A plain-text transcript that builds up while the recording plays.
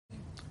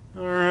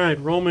All right,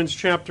 Romans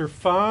chapter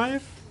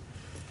 5.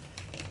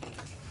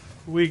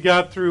 We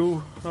got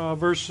through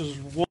verses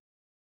 1 and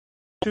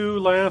 2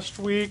 last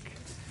week,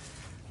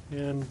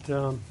 and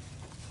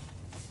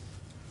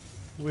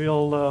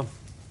we'll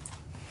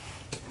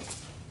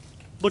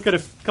look at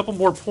a couple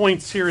more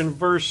points here in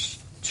verse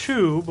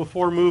 2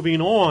 before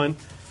moving on.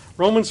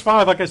 Romans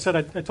 5, like I said,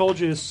 I told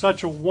you, is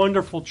such a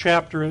wonderful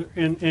chapter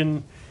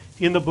in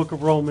the book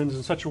of Romans,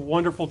 and such a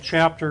wonderful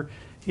chapter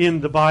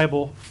in the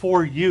Bible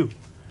for you.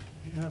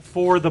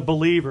 For the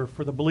believer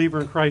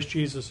in Christ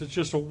Jesus. It's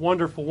just a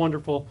wonderful,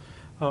 wonderful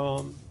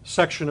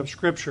section of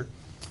Scripture.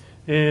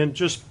 And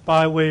just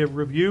by way of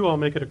review, I'll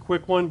make it a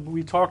quick one.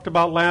 We talked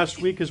about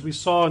last week, as we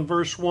saw in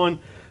verse 1,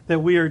 that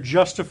we are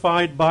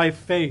justified by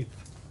faith,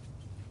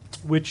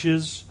 which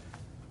is,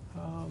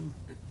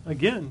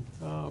 again,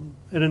 an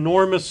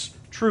enormous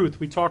truth.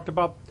 We talked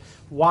about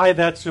why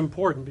that's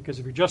important, because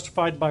if you're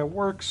justified by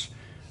works,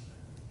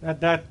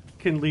 that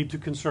can lead to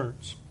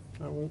concerns.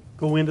 I won't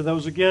go into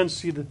those again.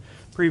 See the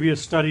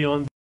previous study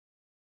on.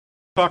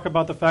 Talk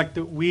about the fact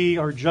that we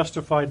are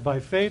justified by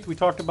faith. We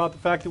talked about the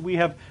fact that we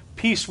have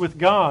peace with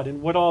God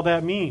and what all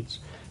that means.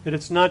 That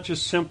it's not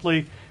just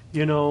simply,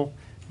 you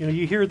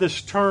hear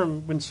this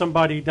term when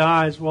somebody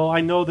dies. Well,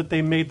 I know that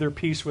they made their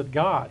peace with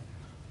God.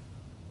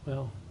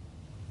 Well,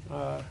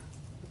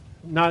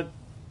 you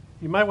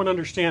might want to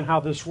understand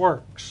how this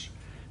works.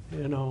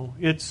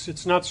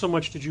 It's not so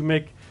much did you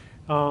make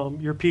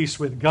your peace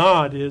with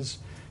God is.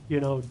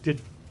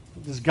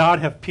 Does God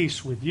have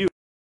peace with you?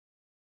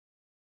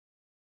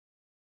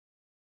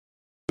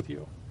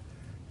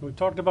 We've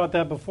talked about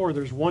that before.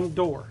 There's one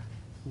door,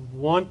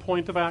 one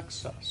point of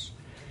access.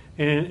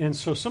 And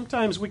so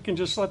sometimes we can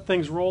just let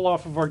things roll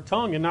off of our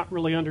tongue and not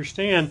really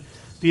understand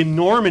the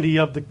enormity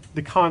of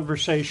the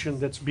conversation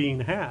that's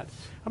being had.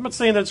 I'm not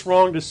saying that's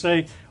wrong to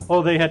say,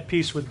 oh, they had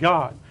peace with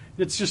God.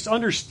 It's just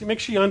make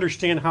sure you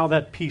understand how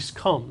that peace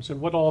comes and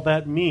what all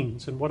that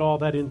means and what all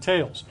that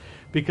entails.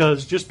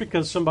 Because just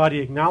because somebody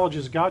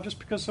acknowledges God, just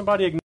because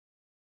somebody acknowledges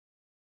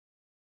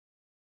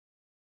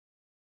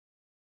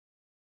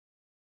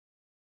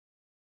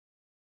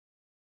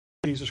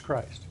Jesus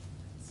Christ.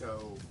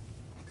 So,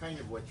 kind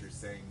of what you're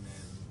saying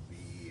then,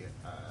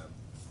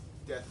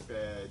 the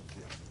deathbed,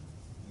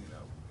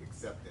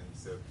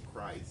 acceptance of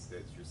Christ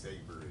as your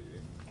Savior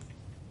and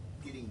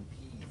getting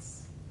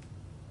peace,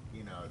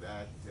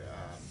 that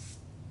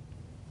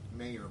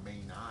may or may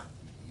not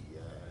be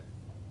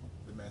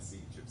the message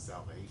of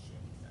salvation.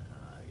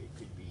 It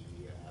could be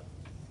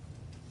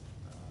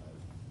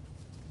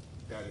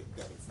that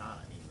it's not.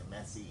 I mean, the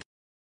message.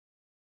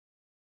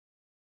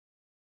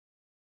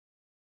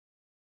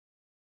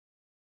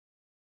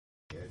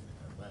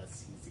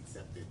 Unless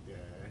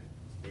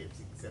they've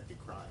accepted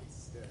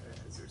Christ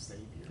as their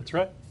Savior. That's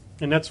right.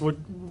 And that's what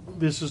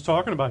this is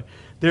talking about.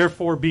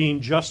 Therefore, being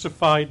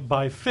justified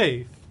by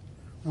faith,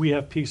 we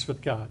have peace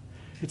with God.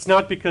 It's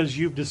not because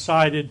you've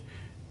decided,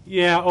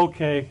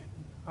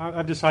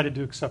 I've decided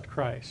to accept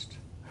Christ.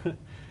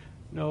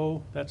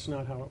 No, that's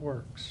not how it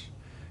works.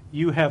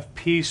 You have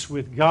peace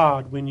with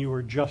God when you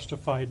are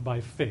justified by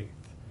faith.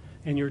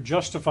 And you're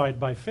justified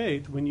by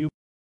faith when you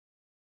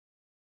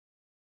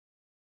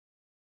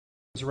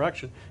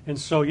resurrection. And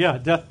so,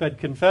 deathbed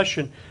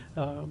confession,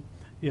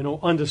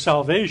 unto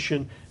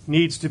salvation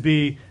needs to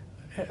be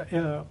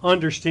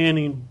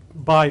understanding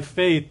by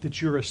faith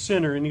that you're a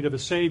sinner in need of a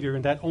Savior,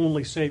 and that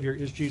only Savior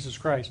is Jesus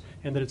Christ,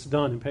 and that it's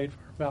done and paid for.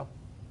 Well,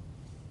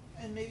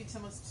 and maybe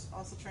Tim was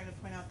also trying to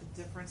point out the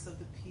difference of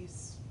the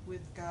peace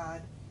with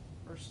God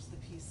versus the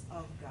peace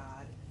of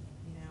God.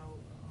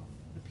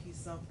 The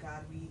peace of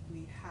God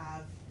we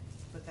have,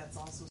 but that's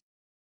also,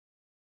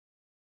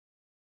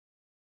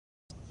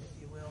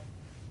 if you will,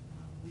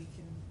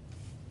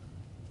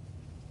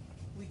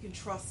 we can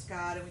trust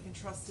God and we can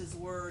trust His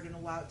Word and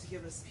allow it to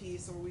give us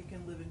peace, or we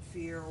can live in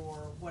fear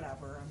or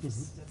whatever.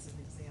 That's an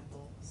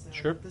example. So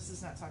sure. This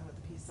is not talking about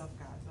the peace of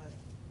God, but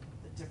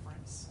the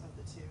difference of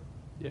the two.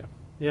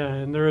 Yeah,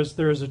 and there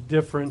is a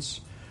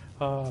difference,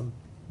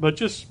 but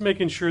just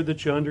making sure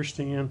that you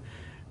understand.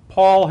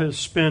 Paul has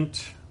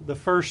spent the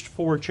first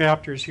 4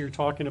 chapters here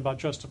talking about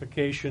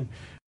justification.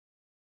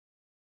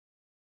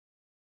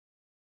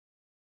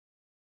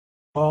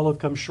 All have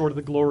come short of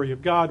the glory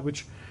of God,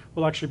 which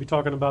we'll actually be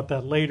talking about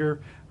that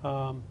later,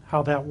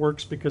 how that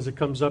works, because it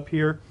comes up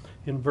here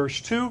in verse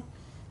 2.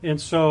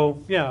 And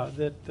so,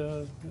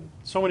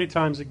 so many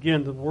times,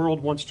 again, the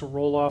world wants to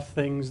roll off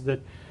things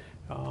that,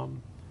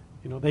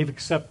 they've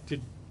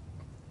accepted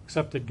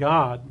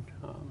God.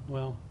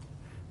 The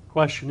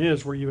question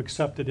is, were you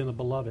accepted in the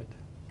beloved?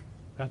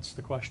 That's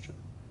the question.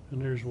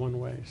 And there's one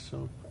way.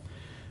 So.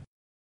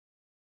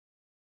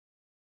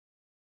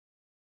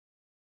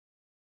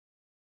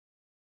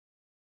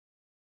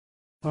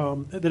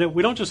 That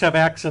we don't just have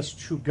access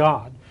to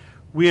God.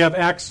 We have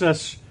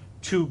access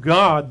to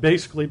God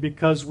basically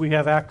because we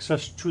have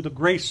access to the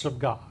grace of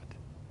God.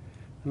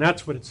 And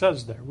that's what it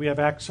says there. We have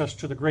access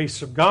to the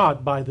grace of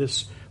God by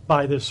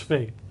this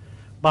faith.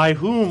 By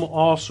whom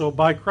also,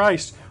 by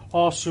Christ,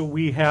 also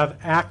we have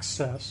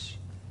access,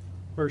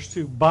 verse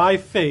 2, by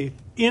faith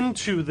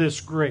into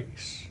this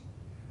grace.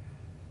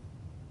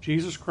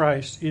 Jesus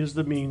Christ is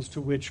the means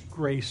to which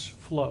grace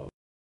flows.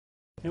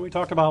 And we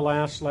talked about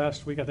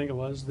last week, I think it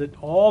was,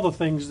 that all the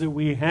things that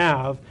we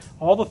have,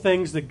 all the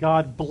things that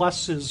God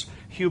blesses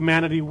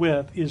humanity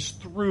with, is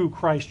through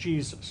Christ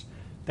Jesus.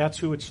 That's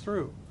who it's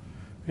through.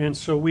 And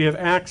so we have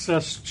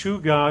access to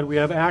God, we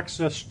have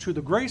access to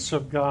the grace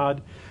of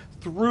God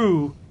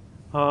through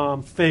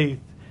faith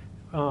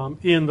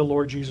in the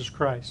Lord Jesus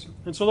Christ.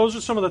 And so those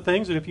are some of the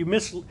things that if you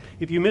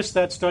missed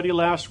that study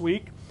last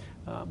week,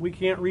 we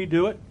can't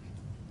redo it.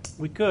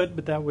 We could,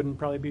 but that wouldn't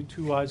probably be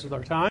too wise with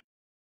our time.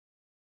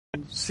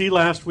 See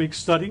last week's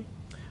study.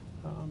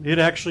 It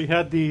actually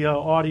had the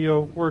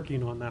audio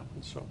working on that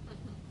one. So,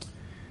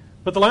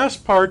 but the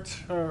last part,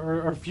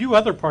 or a few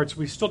other parts,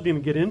 we still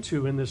didn't get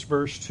into in this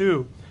verse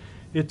 2.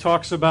 It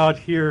talks about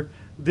here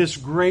this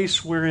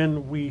grace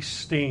wherein we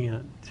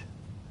stand.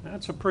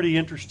 That's a pretty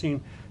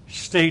interesting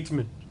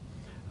statement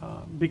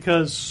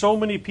because so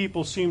many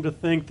people seem to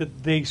think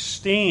that they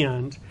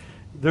stand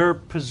their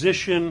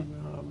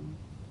position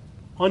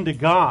unto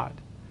God.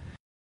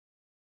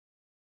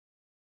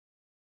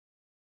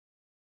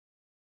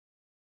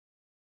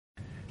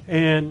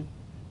 And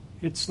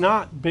it's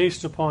not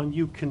based upon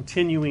you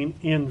continuing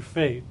in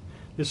faith.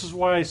 This is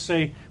why I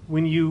say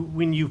when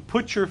you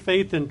put your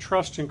faith and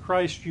trust in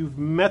Christ, you've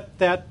met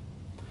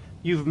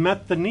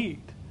the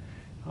need.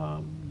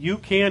 You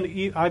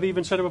can. I've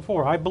even said it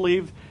before. I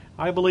believe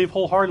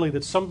wholeheartedly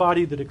that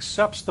somebody that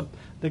accepts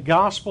the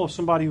gospel,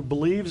 somebody who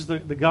believes the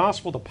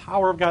gospel, the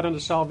power of God unto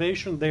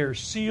salvation, they are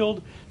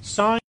sealed,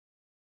 signed.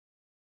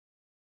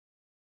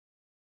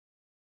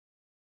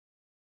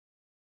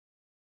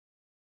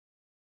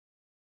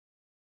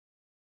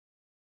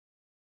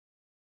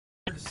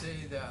 To say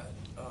that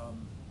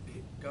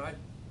God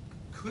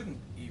couldn't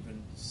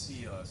even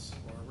see us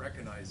or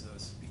recognize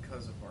us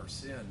because of our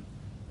sin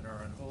and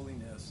our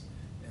unholiness,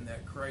 and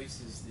that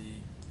Christ is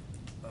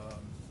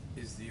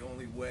the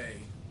only way,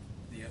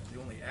 the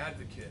only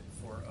advocate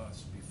for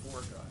us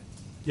before God.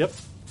 Yep.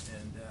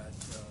 And that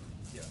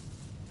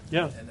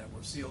yeah, and that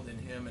we're sealed in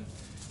Him,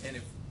 and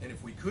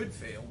if we could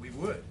fail, we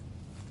would.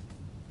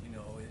 You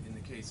know, in the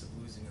case of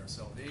losing our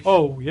salvation.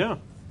 Oh yeah,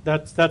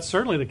 that's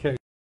certainly the case.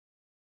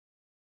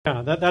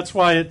 Yeah, that's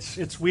why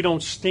it's we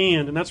don't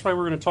stand, and that's why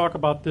we're going to talk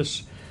about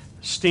this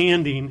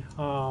standing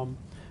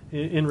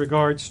in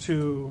regards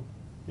to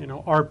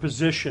our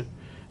position.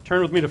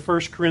 Turn with me to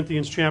 1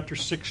 Corinthians chapter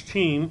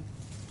 16,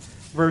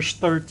 verse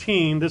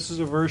 13. This is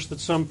a verse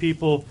that some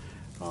people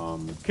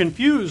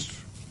confused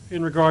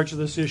in regards to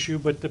this issue,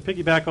 but to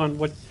piggyback on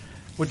what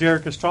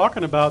Derek is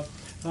talking about,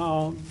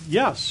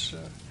 yes,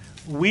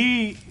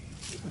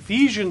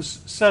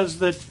 Ephesians says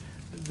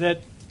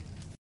that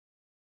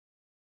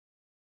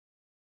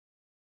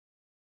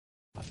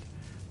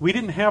we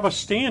didn't have a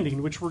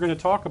standing, which we're going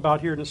to talk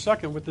about here in a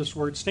second with this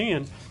word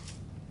stand.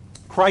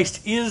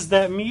 Christ is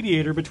that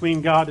mediator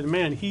between God and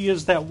man. He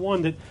is that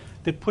one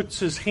that puts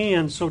his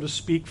hand, so to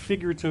speak,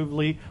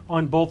 figuratively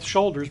on both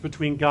shoulders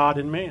between God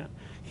and man.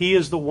 He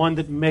is the one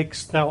that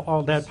makes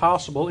all that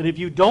possible. And if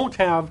you don't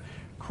have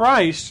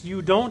Christ,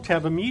 you don't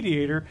have a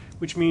mediator,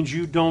 which means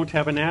you don't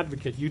have an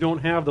advocate. You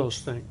don't have those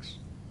things.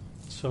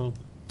 So,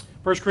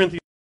 1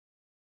 Corinthians,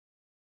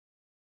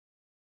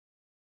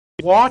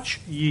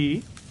 watch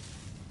ye,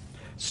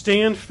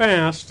 stand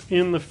fast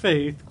in the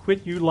faith,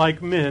 quit you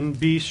like men,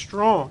 be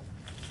strong.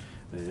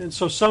 And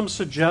so some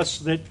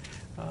suggest that,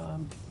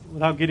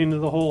 without getting into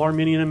the whole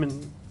Arminianism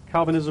and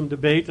Calvinism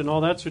debate and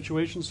all that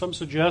situation, some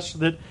suggest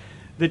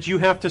that you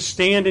have to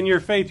stand in your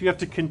faith. You have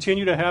to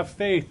continue to have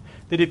faith.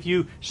 That if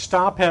you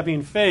stop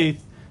having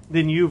faith,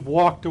 then you've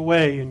walked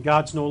away and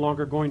God's no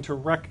longer going to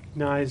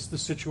recognize the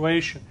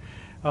situation.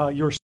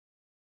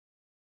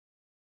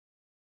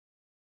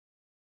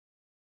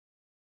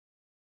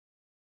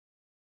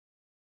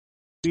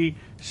 We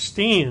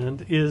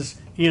stand is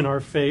in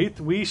our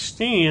faith. We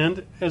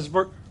stand, as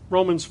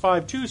Romans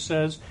 5:2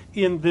 says,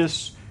 in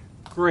this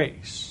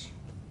grace.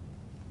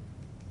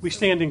 We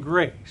stand in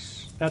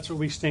grace. That's what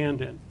we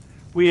stand in.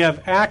 We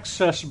have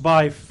access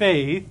by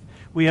faith.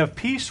 We have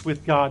peace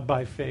with God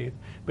by faith.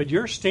 But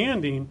your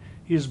standing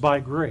is by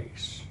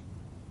grace.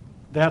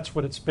 That's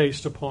what it's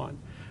based upon.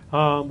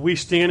 We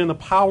stand in the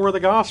power of the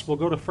gospel.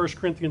 Go to 1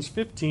 Corinthians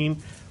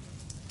 15.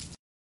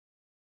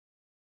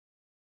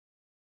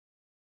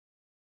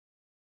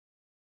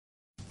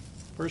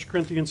 First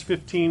Corinthians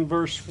 15,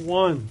 verse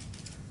 1.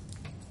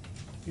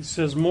 He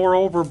says,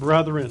 moreover,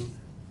 brethren,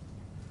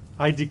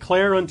 I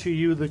declare unto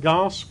you the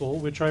gospel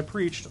which I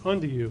preached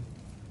unto you,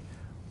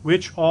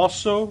 which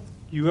also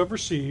you have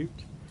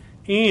received,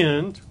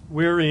 and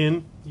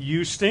wherein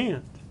you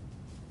stand.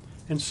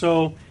 And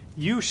so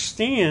you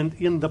stand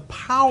in the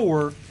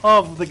power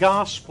of the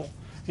gospel.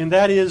 And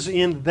that is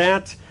in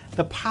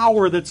the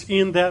power that's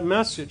in that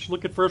message.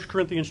 Look at 1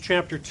 Corinthians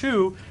chapter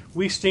 2.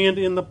 We stand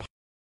in the power.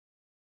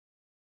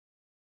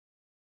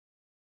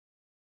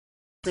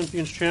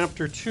 Corinthians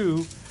chapter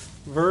 2,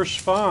 verse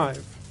 5.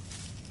 It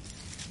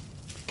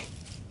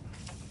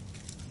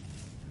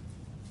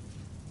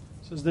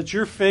says that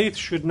your faith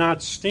should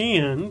not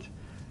stand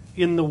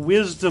in the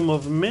wisdom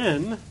of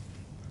men.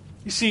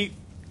 You see,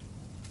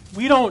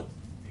 we don't,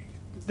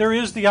 there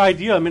is the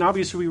idea, I mean,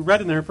 obviously we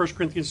read in there in 1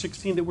 Corinthians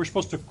 16 that we're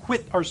supposed to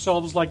quit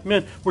ourselves like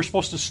men. We're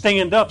supposed to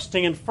stand up,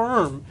 stand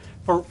firm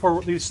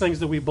for these things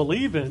that we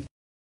believe in.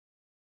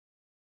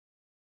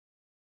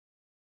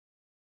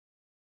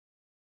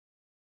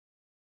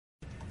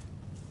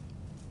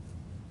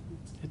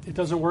 It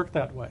doesn't work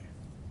that way.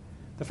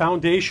 The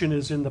foundation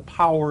is in the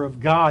power of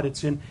God.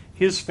 It's in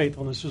His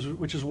faithfulness,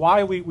 which is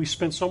why we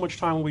spent so much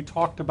time when we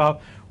talked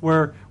about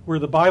where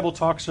the Bible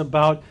talks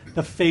about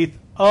the faith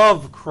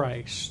of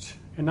Christ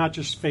and not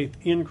just faith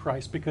in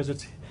Christ, because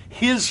it's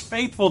His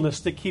faithfulness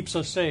that keeps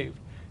us saved.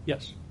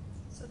 Yes?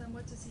 So then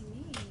what does he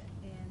mean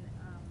in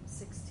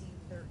 16:13?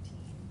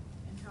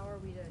 And how are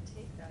we to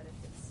take that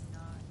if it's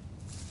not?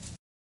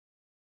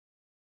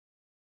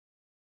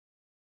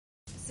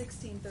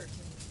 16:13.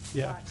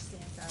 Yeah. Watch,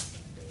 stand fast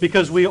in the faith.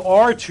 Because we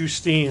are to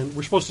stand.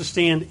 We're supposed to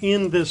stand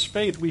in this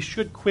faith. We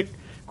should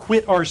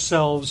quit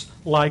ourselves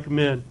like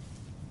men.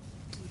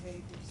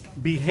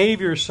 Behave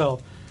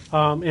yourself.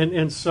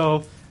 And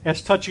so,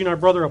 as touching our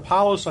brother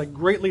Apollos, I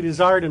greatly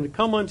desired him to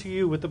come unto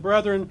you with the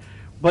brethren,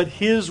 but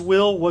his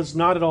will was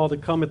not at all to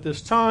come at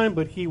this time,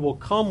 but he will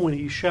come when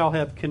he shall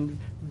have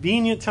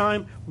convenient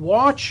time.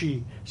 Watch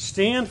ye,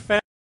 stand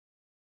fast.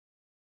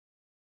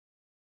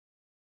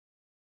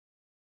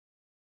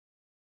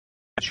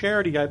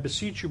 Charity, I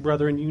beseech you,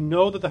 brethren. You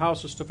know that the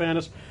house of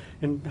Stephanas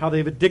and how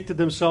they've addicted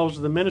themselves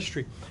to the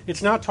ministry.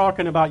 It's not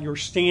talking about your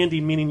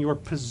standing, meaning your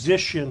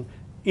position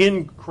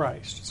in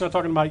Christ. It's not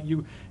talking about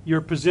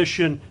your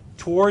position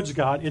towards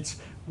God. It's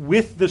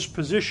with this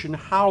position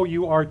how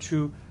you are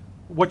to,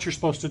 what you're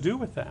supposed to do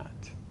with that.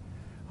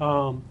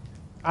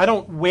 I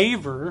don't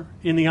waver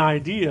in the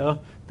idea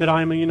that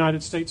I'm a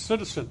United States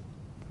citizen.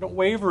 I don't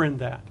waver in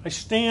that. I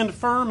stand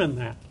firm in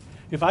that.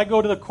 If I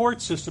go to the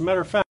court system,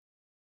 matter of fact,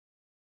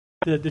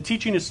 the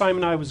teaching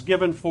assignment I was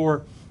given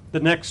for the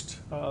next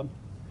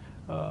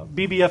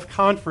BBF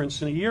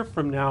conference in a year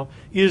from now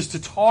is to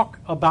talk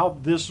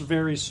about this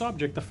very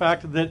subject, the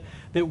fact that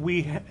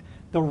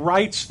the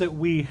rights that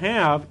we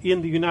have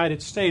in the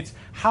United States,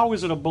 how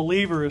is it a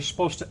believer is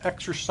supposed to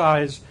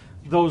exercise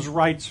those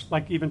rights,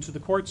 like even to the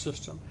court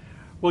system?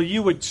 Well,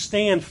 you would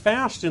stand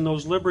fast in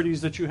those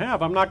liberties that you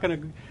have. I'm not going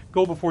to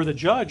go before the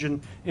judge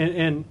and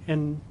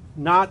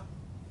not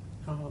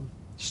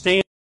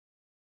stand.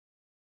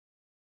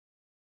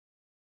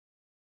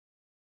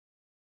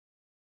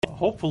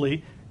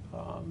 Hopefully,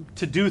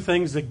 to do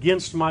things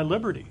against my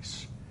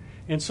liberties.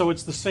 And so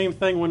it's the same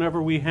thing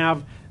whenever we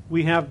have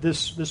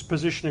this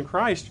position in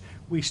Christ.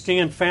 We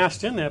stand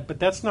fast in that, but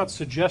that's not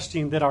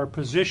suggesting that our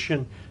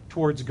position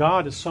towards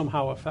God is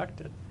somehow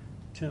affected.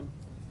 Tim?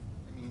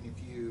 I mean,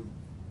 if you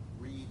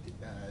read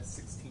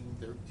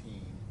 16:13,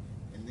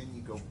 and then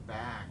you go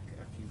back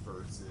a few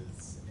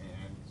verses,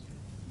 and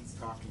he's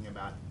talking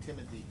about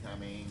Timothy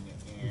coming,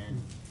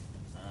 and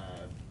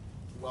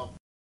well,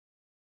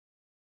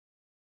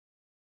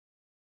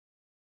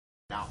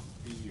 about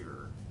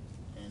fear,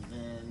 and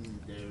then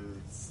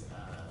there's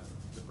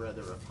the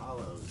brother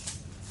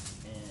Apollos,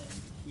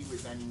 and he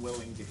was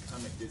unwilling to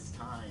come at this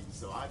time,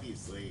 so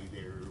obviously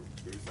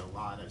there's a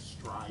lot of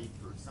strife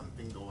or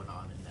something going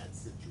on in that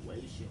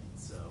situation.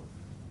 So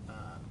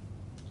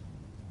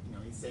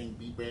he's saying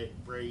be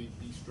brave,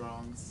 be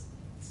strong,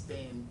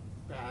 stand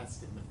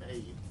fast in the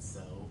faith.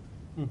 So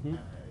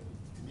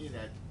to me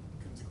that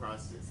comes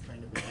across as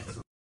kind of an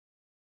extra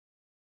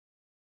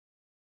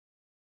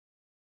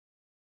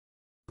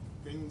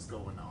things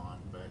going on,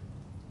 but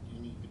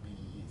you need to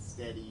be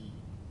steady,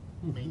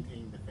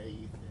 maintain the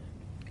faith.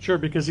 Sure,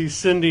 because he's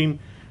sending,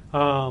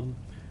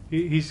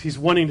 he's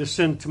wanting to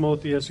send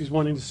Timotheus, he's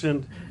wanting to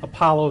send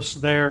Apollos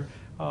there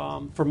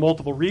for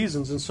multiple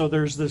reasons, and so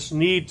there's this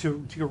need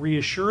to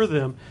reassure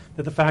them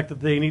that the fact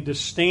that they need to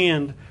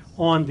stand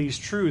on these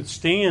truths,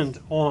 stand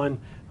on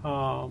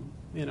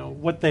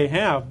what they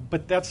have,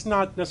 but that's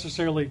not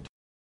necessarily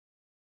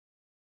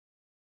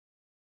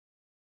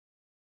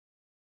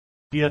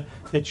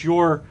that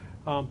your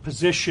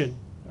position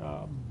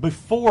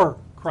before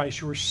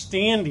Christ, your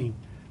standing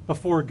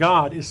before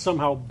God, is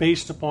somehow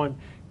based upon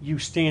you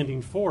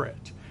standing for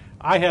it.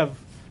 I have,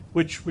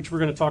 which we're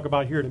going to talk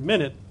about here in a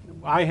minute,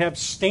 I have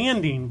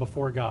standing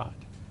before God.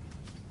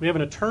 We have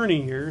an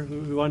attorney here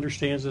who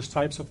understands this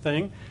types of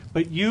thing,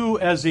 but you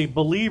as a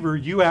believer,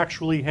 you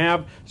actually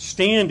have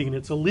standing.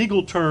 It's a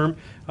legal term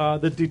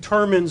that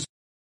determines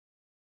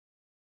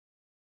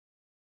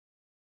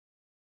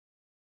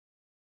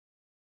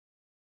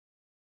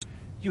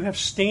you have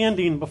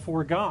standing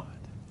before God.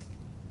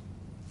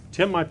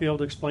 Tim might be able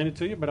to explain it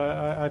to you, but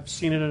I've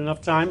seen it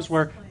enough times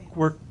where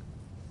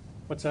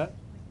what's that?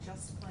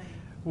 Just plain.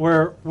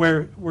 Where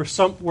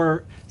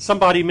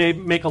somebody may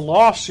make a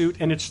lawsuit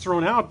and it's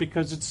thrown out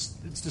because it's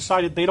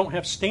decided they don't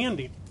have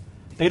standing.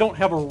 They don't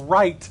have a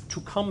right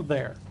to come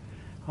there.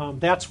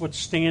 That's what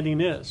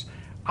standing is.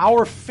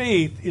 Our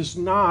faith is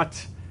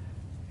not,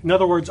 in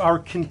other words, our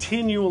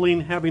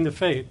continuing having the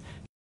faith.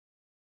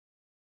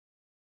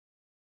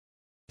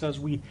 As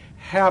we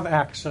have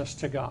access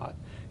to God.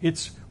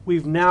 It's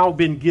we've now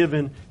been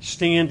given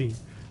standing.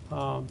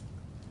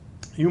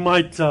 You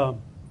might,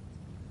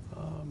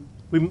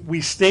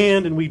 we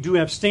stand and we do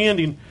have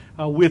standing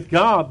with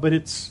God, but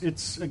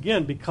it's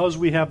again, because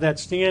we have that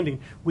standing,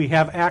 we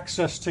have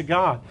access to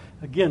God.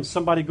 Again,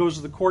 somebody goes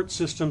to the court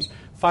systems,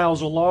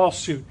 files a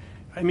lawsuit.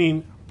 I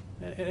mean,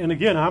 and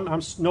again,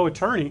 I'm no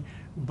attorney,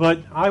 but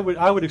I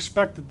would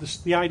expect that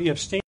the idea of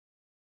standing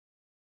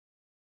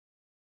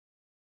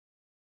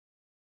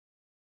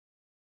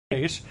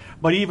case,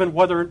 but even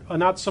whether or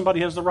not somebody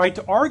has the right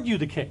to argue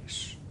the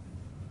case.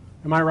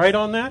 Am I right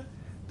on that?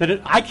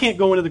 I can't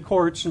go into the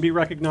courts and be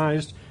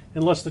recognized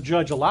unless the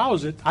judge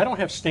allows it. I don't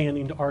have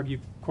standing to argue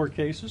court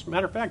cases.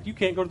 Matter of fact, you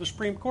can't go to the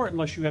Supreme Court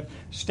unless you have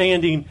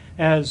standing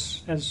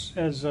as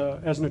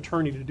an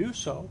attorney to do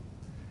so.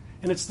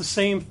 And it's the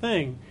same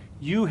thing.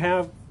 You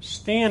have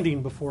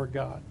standing before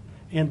God,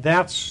 and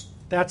that's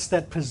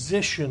that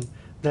position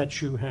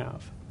that you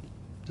have.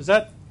 Does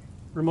that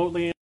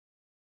remotely answer?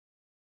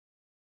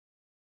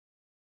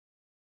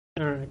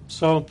 All right.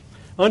 So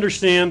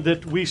understand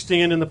that we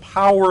stand in the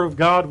power of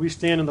God. We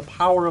stand in the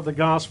power of the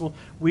gospel.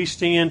 We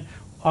stand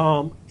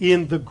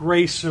in the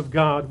grace of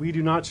God. We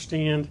do not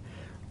stand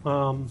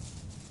on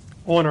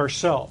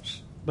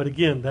ourselves. But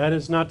again, that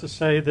is not to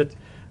say that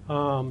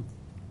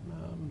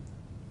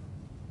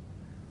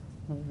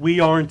we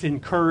aren't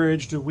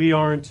encouraged, we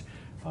aren't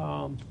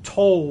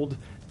told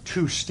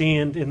to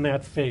stand in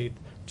that faith,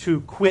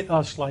 to quit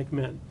us like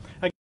men.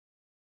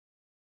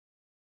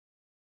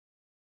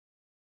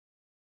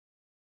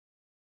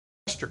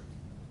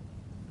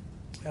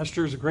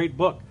 Esther is a great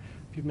book.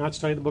 If you've not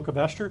studied the book of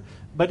Esther,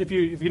 but if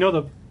you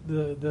know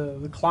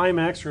the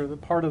climax, or the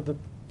part of the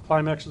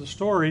climax of the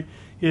story,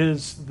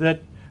 is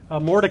that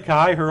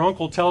Mordecai, her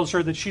uncle, tells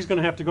her that she's going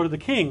to have to go to the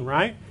king,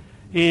 right?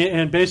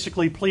 And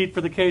basically plead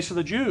for the case of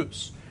the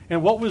Jews.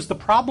 And what was the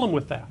problem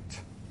with that?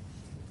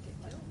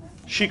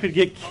 She could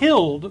get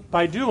killed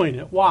by doing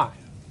it. Why?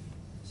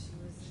 She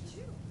was a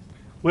Jew.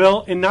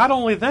 Well, and not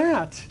only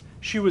that,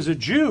 she was a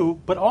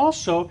Jew, but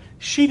also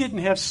she didn't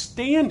have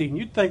standing.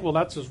 You'd think, well,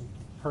 that's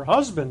her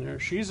husband, or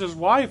she's his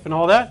wife, and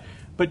all that.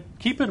 But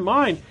keep in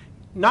mind,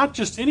 not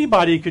just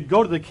anybody could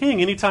go to the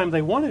king anytime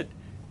they wanted.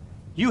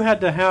 You had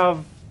to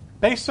have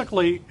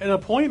basically an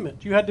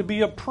appointment. You had to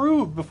be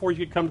approved before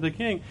you could come to the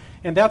king.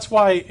 And that's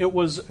why it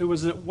was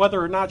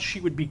whether or not she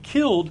would be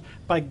killed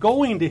by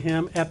going to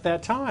him at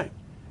that time.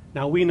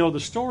 Now we know the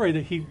story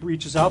that he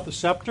reaches out the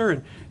scepter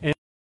and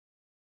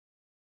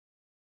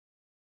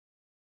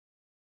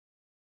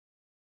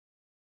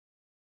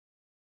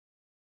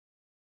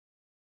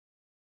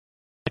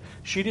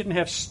she didn't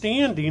have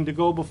standing to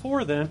go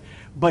before then,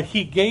 but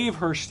he gave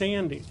her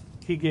standing.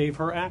 He gave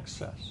her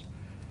access.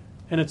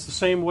 And it's the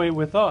same way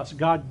with us.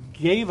 God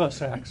gave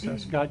us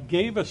access. God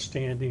gave us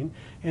standing,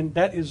 and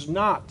that is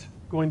not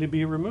going to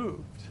be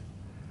removed.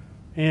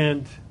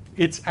 And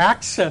it's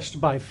accessed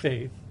by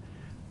faith.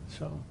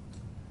 So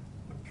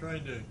I'm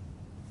trying to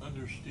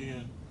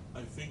understand.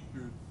 I think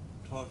you're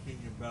talking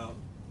about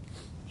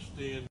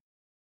stand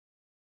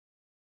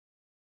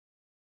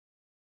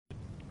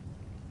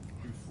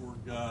before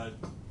God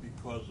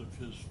because of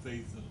his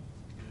faith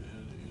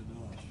in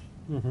us.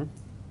 Mm-hmm.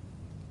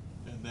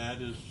 And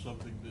that is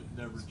something that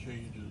never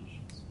changes.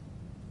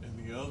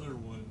 And the other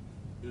one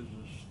is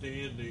a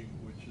standing,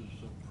 which is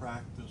a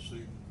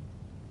practicing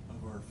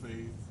of our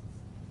faith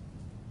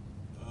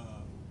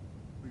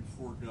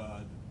before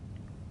God.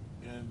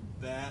 And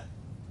that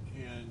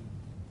can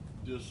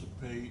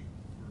dissipate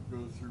or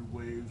go through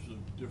waves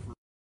of different.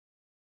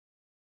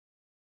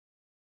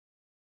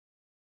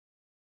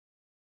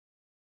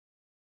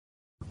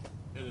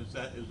 And is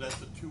that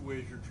the two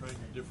ways you're trying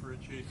to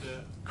differentiate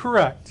that?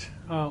 Correct.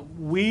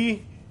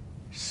 We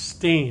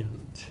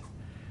stand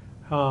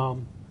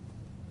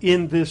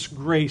in this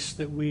grace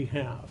that we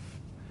have.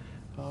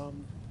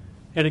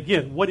 And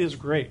again, what is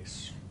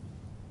grace?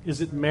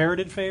 Is it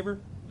merited favor?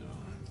 No.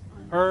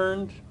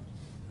 Earned?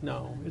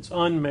 No, it's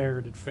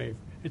unmerited favor.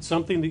 It's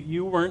something that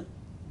you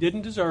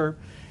didn't deserve,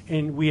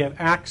 and we have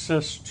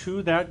access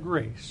to that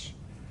grace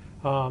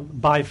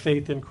by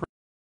faith in Christ.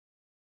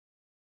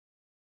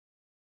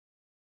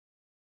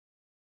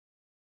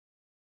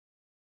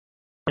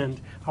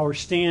 And our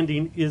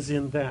standing is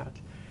in that.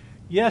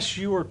 Yes,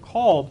 you are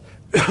called,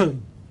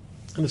 in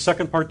the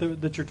second part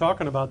that you're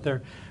talking about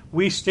there,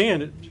 we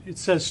stand. It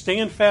says,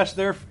 stand fast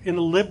there in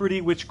the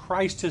liberty which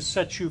Christ has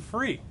set you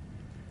free.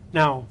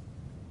 Now,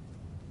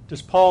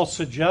 does Paul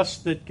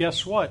suggest that,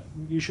 guess what?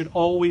 You should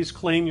always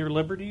claim your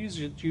liberties,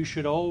 you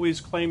should always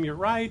claim your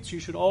rights, you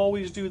should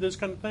always do this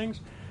kind of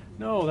things?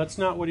 No, that's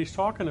not what he's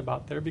talking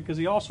about there, because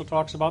he also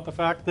talks about the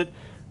fact that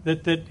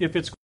if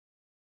it's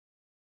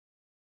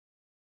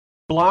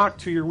block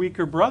to your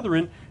weaker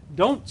brethren,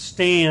 don't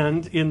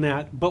stand in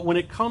that. But when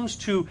it comes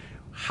to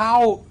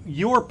how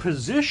your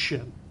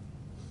position,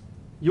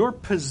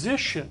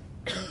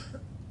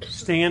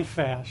 stand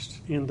fast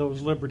in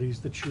those liberties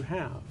that you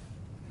have.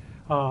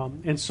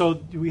 And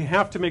so we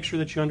have to make sure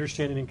that you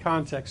understand it in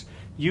context.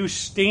 You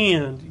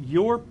stand,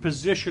 your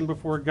position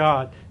before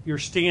God, your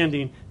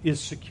standing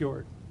is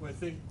secured. Well, I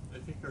think I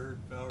heard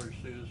Valerie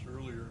say this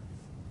earlier,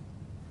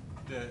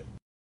 that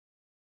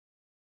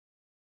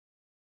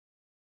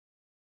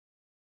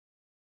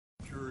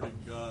matured in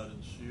God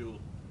and sealed,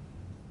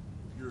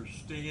 your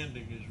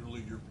standing is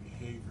really your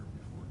behavior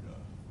before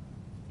God.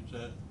 Is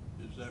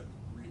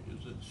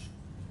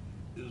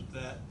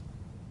that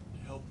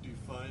help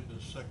define the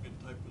second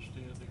type of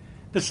standing?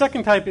 The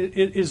second type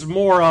is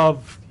more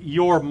of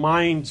your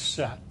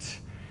mindset,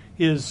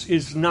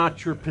 is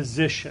not your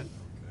position.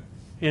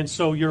 Okay. And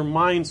so your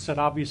mindset,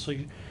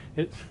 obviously,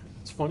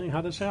 it's funny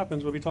how this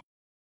happens when we talk.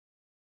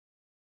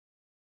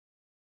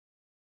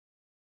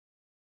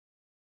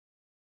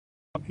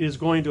 Is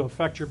going to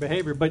affect your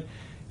behavior, but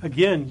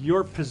again,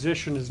 your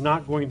position is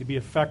not going to be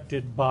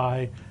affected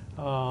by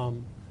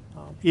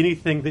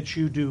anything that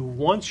you do.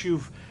 Once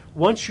you've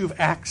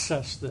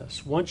accessed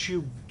this, once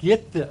you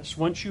get this,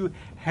 once you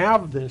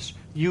have this,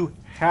 you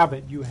have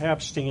it. You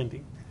have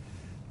standing.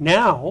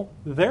 Now,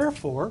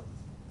 therefore,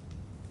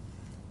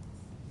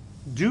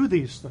 do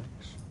these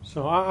things.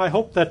 So I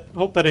hope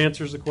that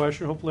answers the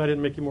question. Hopefully, I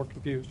didn't make you more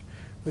confused.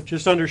 But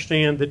just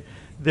understand that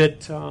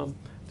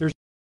there's,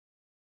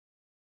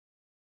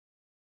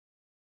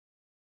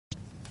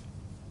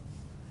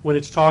 when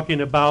it's talking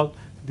about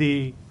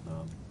the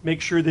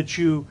make sure that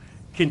you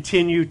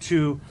continue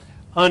to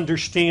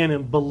understand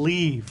and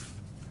believe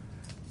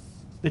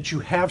that you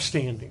have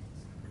standing,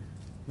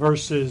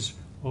 versus,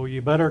 oh,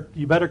 you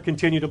better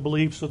continue to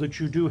believe so that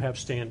you do have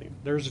standing.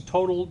 There's a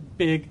total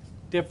big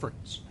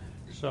difference.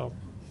 So,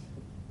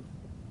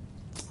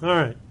 all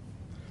right.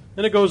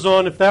 Then it goes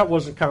on, if that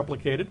wasn't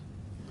complicated.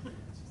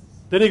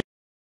 Then it,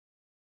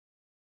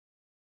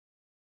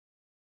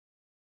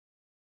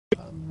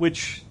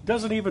 which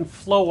doesn't even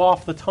flow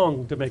off the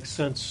tongue to make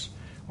sense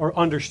or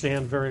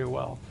understand very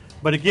well.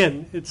 But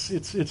again,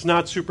 it's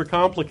not super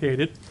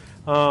complicated.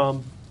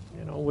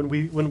 When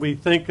we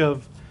think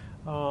of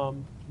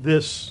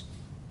this,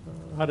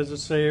 how does it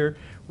say here?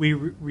 We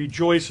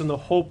rejoice in the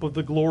hope of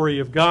the glory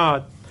of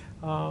God.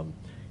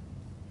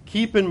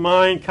 Keep in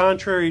mind,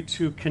 contrary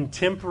to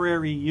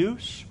contemporary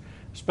use,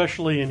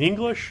 especially in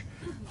English,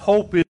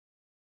 hope is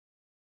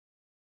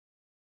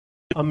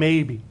a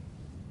maybe.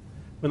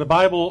 When the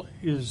Bible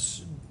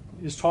is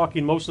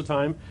talking most of the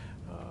time,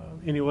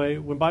 anyway,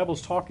 when the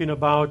Bible's talking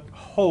about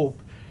hope,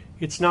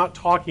 it's not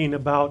talking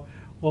about,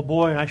 well,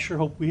 boy, I sure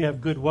hope we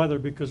have good weather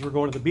because we're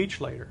going to the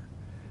beach later.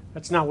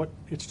 That's not what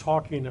it's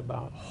talking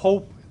about.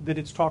 Hope that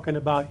it's talking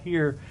about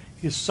here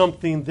is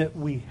something that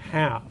we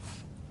have,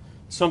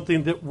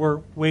 something that we're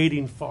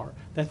waiting for,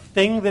 that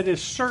thing that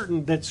is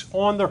certain that's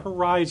on the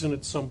horizon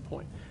at some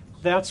point.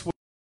 That's what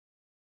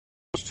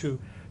it's to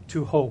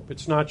hope.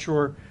 It's not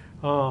your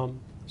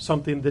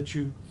something that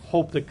you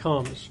hope that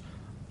comes.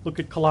 Look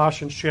at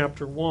Colossians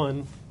chapter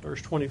 1,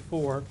 verse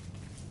 24.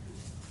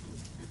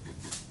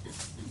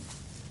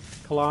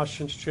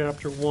 Colossians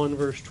chapter 1,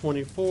 verse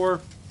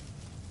 24.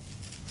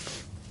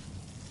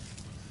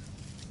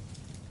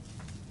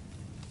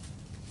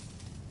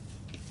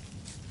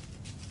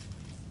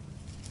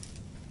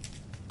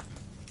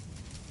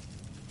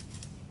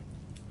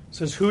 It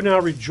says, who now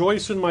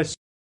rejoice in my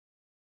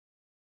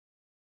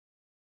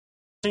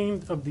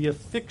of the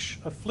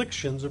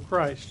afflictions of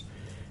Christ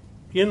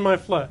in my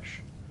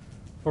flesh,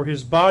 for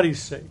his body's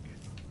sake,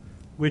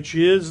 which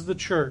is the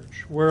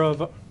church,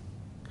 whereof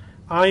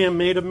I am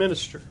made a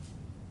minister,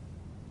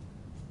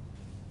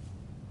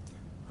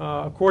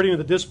 according to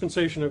the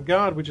dispensation of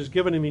God, which is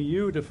given to me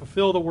you to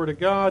fulfill the word of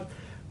God.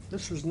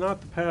 This is not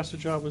the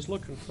passage I was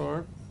looking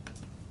for.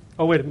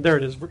 Oh, wait a minute, there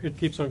it is. It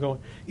keeps on going.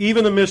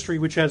 Even the mystery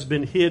which has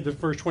been hid, in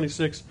verse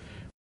 26,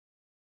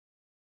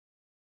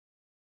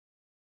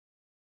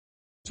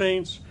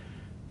 saints,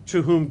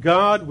 to whom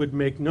God would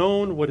make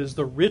known what is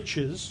the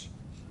riches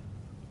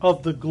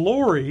of the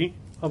glory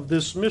of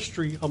this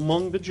mystery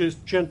among the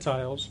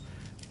Gentiles,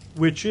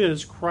 which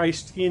is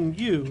Christ in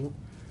you,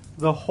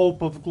 the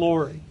hope of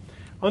glory.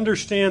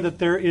 Understand that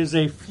there is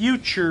a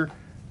future.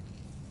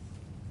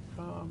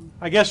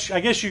 I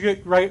guess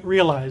you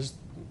realize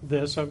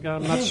this. I'm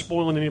not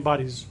spoiling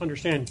anybody's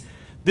understanding.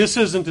 This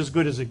isn't as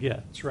good as it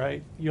gets,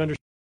 right? You understand.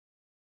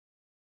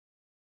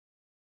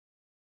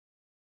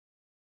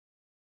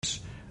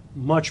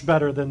 Much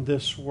better than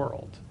this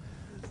world,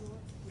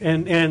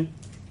 and in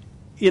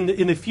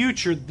the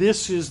future,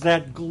 this is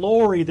that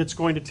glory that's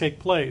going to take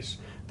place.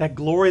 That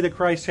glory that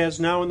Christ has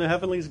now in the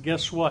heavenlies.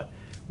 Guess what?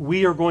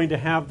 We are going to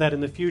have that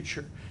in the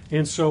future,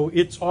 and so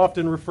it's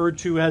often referred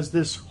to as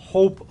this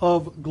hope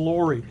of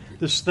glory.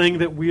 This thing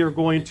that we are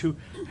going to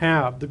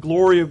have. The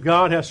glory of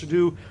God has to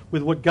do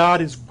with what God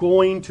is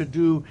going to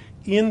do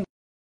in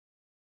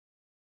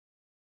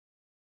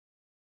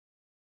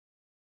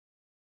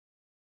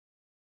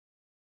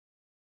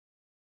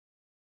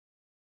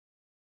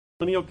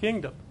millennial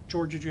kingdom.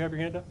 George, did you have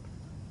your hand up?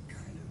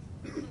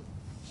 Hope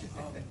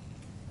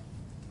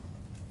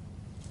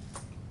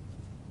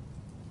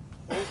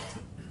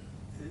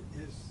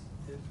is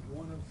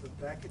one of the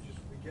packages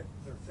we get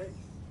with our faith.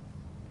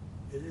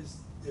 It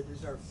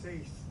is our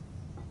faith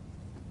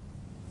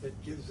that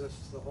gives us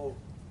the hope,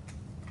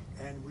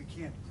 and we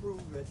can't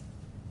prove it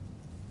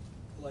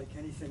like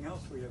anything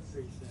else we have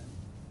faith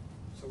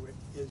in. So it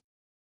is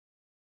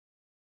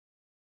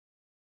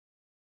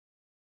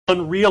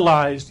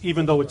unrealized,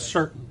 even though it's Right.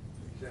 certain.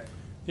 exactly.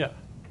 Yeah,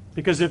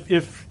 because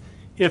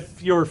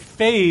if your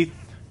faith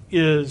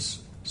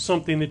is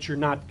something that you're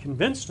not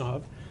convinced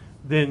of,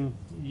 then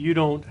you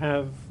don't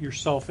have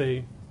yourself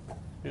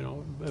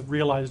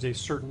realized a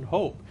certain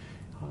hope.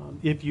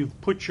 If you've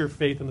put your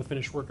faith in the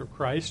finished work of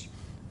Christ,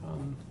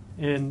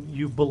 and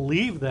you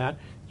believe that,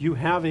 you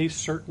have a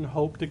certain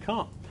hope to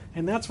come.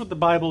 And that's what the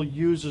Bible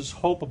uses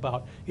hope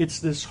about. It's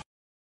this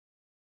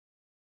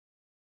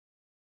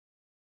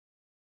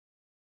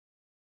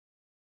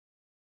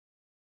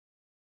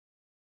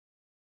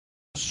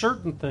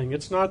certain thing.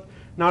 It's not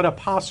a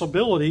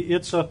possibility.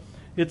 It's a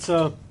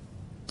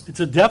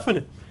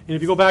definite. And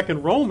if you go back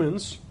in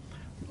Romans,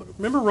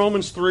 remember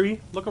Romans 3?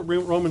 Look at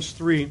Romans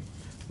 3,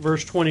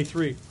 verse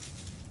 23.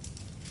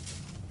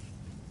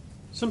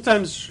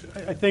 Sometimes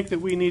I think that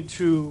we need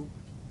to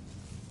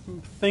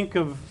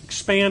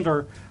expand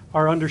our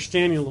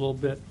understanding a little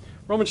bit.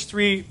 Romans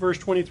 3, verse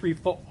 23,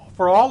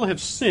 for all have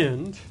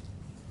sinned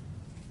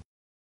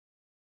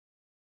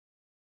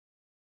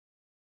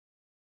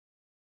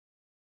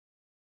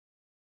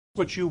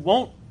what you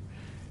won't.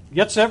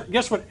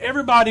 Guess what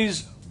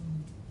everybody's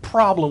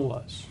problem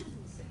was?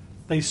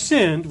 They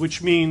sinned,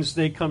 which means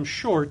they come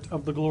short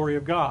of the glory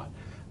of God.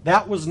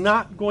 That was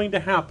not going to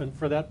happen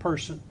for that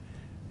person.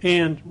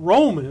 And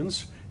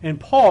Romans and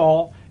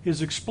Paul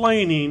is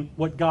explaining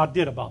what God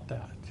did about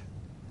that.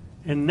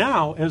 And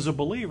now, as a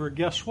believer,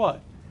 guess what?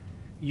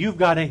 You've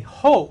got a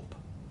hope,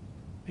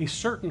 a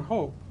certain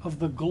hope of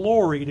the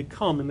glory to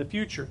come in the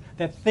future.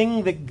 That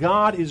thing that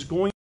God is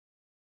going to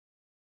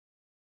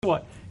do.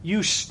 What?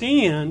 You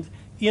stand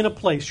in a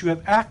place. You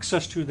have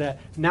access to that.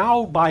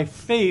 Now, by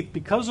faith,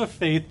 because of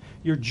faith,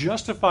 you're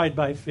justified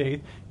by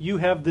faith. You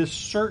have this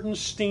certain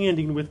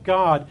standing with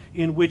God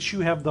in which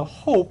you have the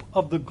hope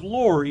of the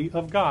glory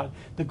of God.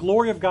 The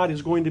glory of God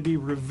is going to be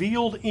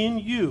revealed in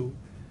you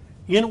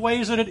in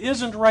ways that it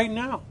isn't right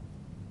now.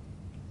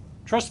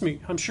 Trust me,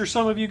 I'm sure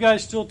some of you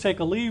guys still take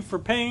a leave for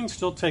pain,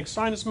 still take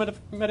sinus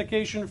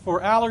medication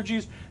for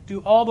allergies, do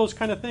all those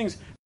kind of things.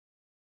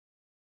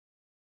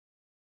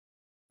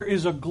 There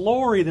is a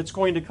glory that's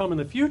going to come in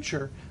the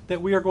future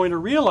that we are going to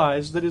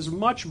realize that is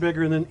much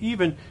bigger than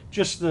even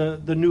just the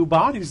new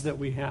bodies that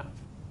we have.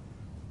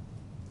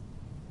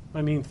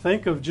 I mean,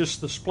 think of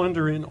just the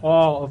splendor and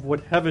awe of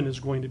what heaven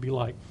is going to be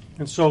like.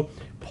 And so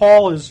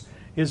Paul is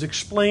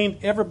explained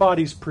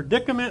everybody's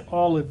predicament.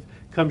 All have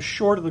come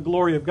short of the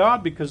glory of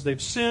God because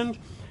they've sinned.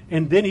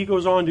 And then he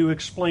goes on to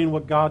explain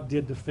what God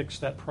did to fix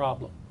that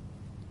problem.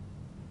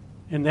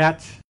 And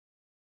that's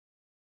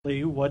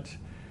what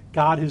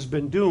God has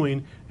been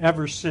doing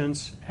ever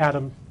since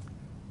Adam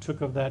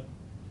took of that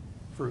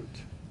fruit.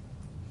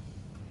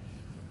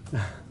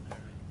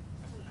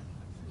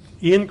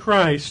 In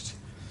Christ,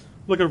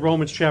 look at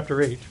Romans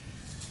chapter 8.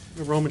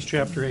 Romans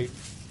chapter 8.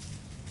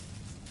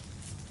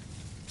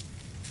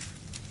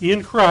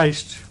 In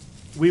Christ,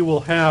 we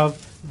will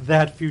have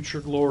that future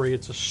glory.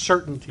 It's a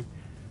certainty.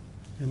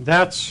 And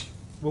that's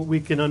what we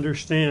can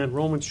understand.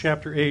 Romans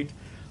chapter 8,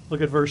 look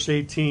at verse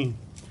 18.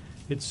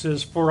 It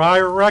says, "For I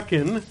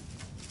reckon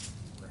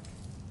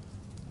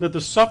that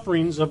the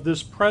sufferings of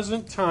this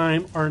present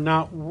time are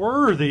not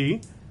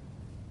worthy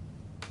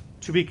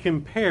to be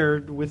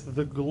compared with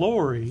the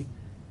glory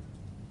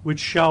which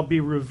shall be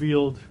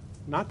revealed,"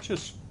 not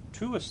just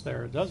to us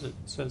there, does it?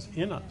 It says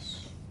in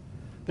us.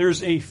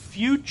 There's a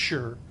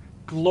future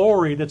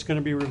glory that's going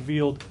to be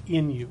revealed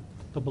in you,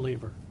 the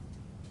believer.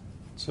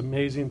 It's an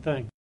amazing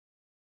thing.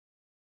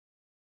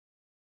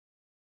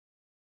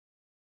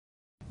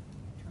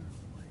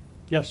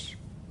 Yes.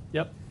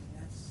 Yep.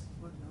 That's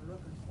what we're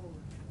looking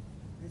forward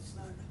to. It's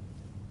not,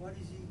 what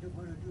is he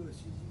going to do?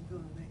 Is he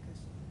going to make us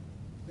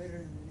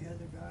better than the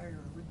other guy, or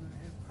are we going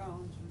to have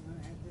crowns? We're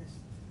going to have this.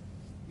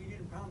 He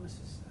didn't promise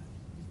us that.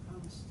 He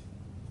promised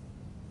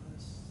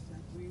us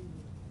that we,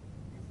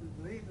 if we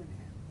believe in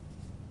him,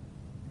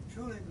 and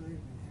truly believe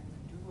in him,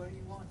 and do what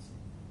he wants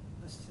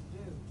us to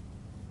do,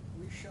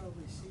 we shall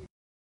receive.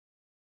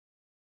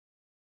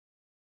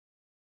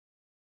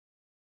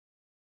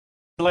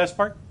 The last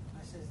part?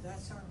 I says,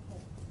 that's our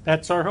hope.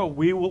 That's our hope.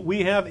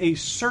 We have a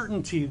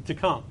certainty to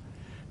come.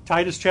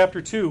 Titus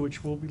chapter 2,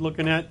 which we'll be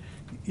looking at,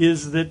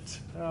 is that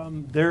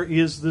there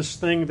is this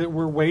thing that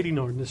we're waiting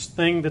on, this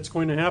thing that's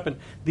going to happen,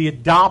 the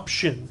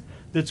adoption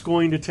that's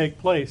going to take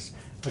place.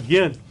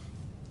 Again,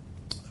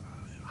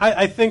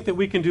 I think that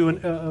we can do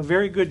a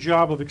very good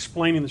job of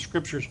explaining the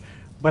Scriptures,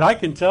 but I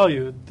can tell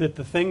you that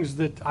the things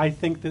that I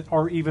think that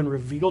are even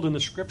revealed in the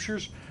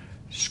Scriptures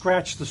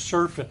scratch the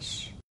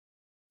surface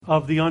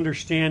of the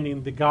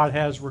understanding that God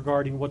has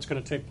regarding what's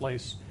going to take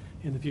place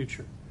in the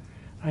future.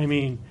 I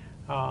mean,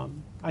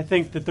 I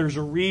think that there's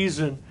a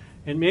reason,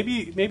 and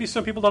maybe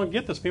some people don't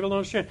get this, people don't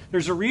understand.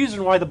 There's a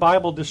reason why the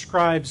Bible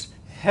describes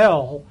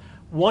hell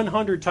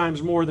 100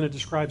 times more than it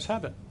describes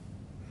heaven.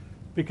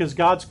 Because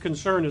God's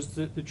concern is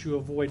that you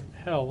avoid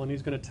hell, and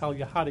he's going to tell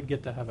you how to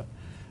get to heaven.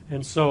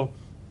 And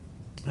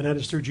that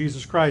is through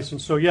Jesus Christ. And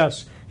so,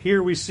 yes,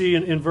 here we see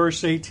in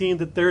verse 18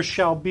 that there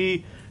shall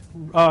be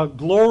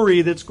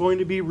glory that's going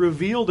to be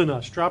revealed in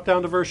us. Drop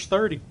down to verse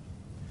 30.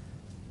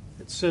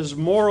 It says,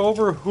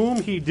 moreover,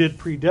 whom he did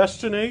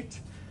predestinate,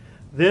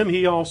 them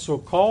he also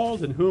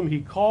called, and whom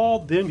he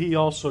called, them he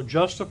also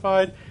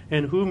justified,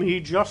 and whom he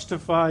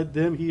justified,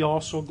 them he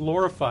also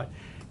glorified.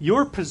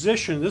 Your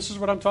position, this is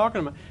what I'm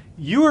talking about.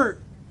 You're,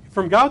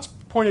 from God's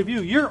point of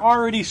view, you're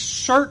already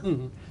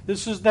certain.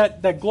 This is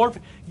that glory.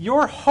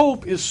 Your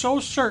hope is so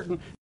certain.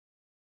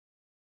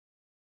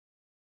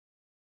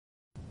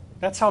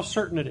 That's how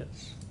certain it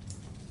is.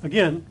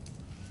 Again,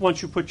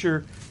 once you put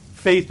your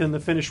faith in the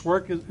finished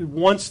work,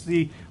 once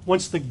the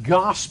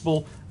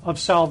gospel of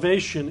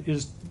salvation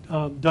is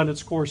done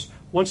its course,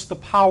 once the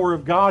power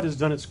of God has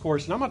done its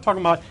course, and I'm not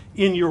talking about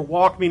in your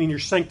walk, meaning your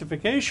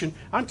sanctification,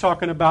 I'm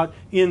talking about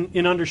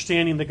in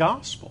understanding the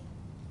gospel.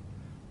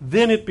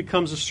 Then it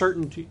becomes a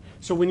certainty.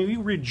 So when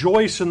you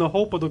rejoice in the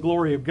hope of the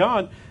glory of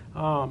God,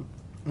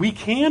 we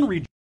can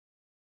rejoice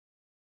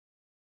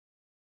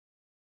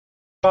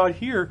about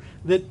here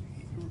that,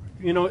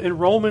 you know, in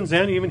Romans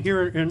and even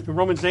here in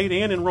Romans 8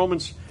 and in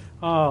Romans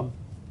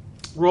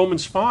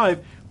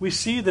 5, we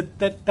see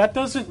that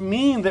doesn't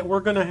mean that we're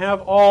going to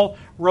have all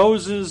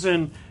roses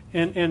and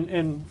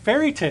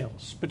fairy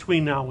tales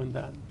between now and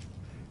then.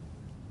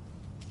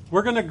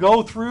 We're going to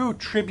go through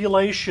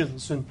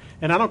tribulations, and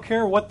I don't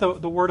care what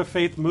the Word of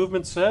Faith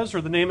movement says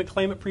or the name it,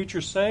 claim it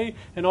preachers say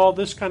and all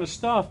this kind of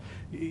stuff.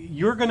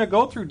 You're going to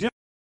go through different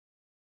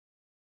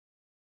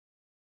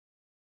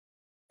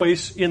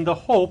ways in the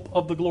hope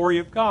of the glory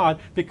of God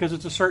because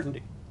it's a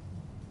certainty.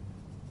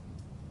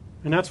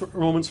 And that's what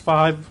Romans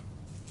 5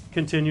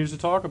 continues to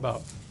talk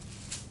about.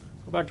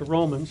 Go back to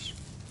Romans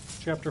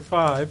chapter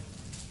 5,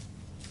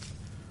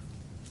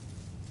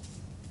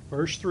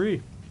 verse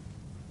 3.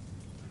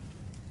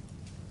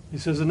 He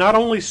says, and not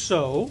only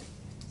so,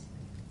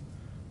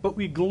 but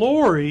we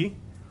glory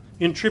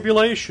in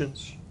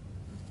tribulations,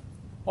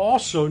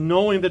 also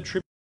knowing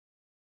that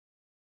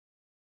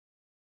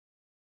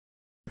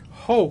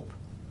hope.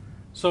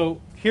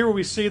 So here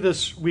we see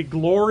this, we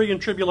glory in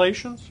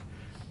tribulations.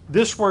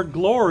 This word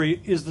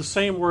glory is the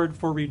same word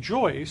for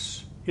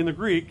rejoice in the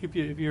Greek, if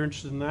you're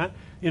interested in that,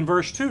 in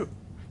verse 2.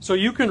 So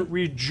you can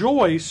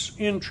rejoice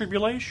in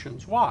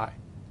tribulations. Why?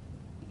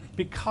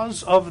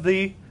 Because of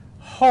the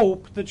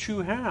hope that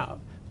you have,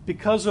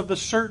 because of the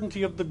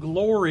certainty of the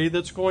glory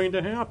that's going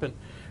to happen.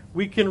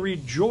 We can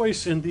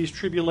rejoice in these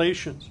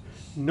tribulations,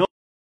 know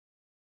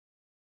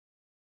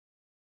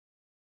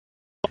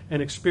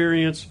and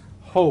experience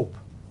hope.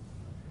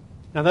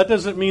 Now that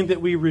doesn't mean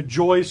that we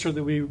rejoice or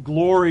that we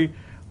glory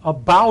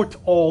about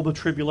all the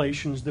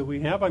tribulations that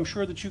we have. I'm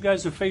sure that you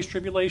guys have faced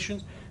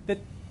tribulations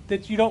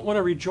that you don't want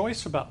to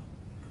rejoice about.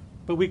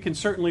 But we can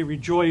certainly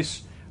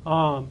rejoice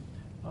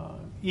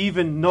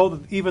even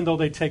though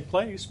they take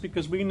place,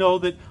 because we know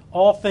that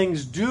all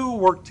things do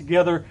work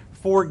together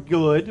for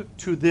good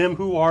to them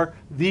who are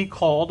the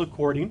called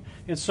according.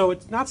 And so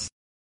it's not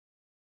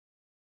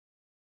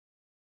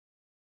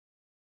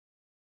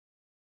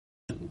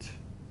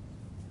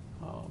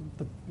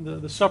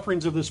the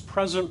sufferings of this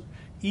present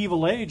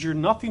evil age are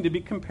nothing to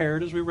be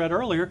compared, as we read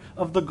earlier,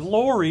 of the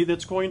glory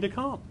that's going to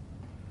come.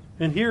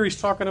 And here he's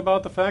talking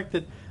about the fact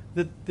that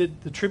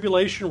the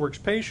tribulation works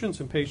patience,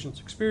 and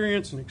patience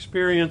experience, and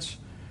experience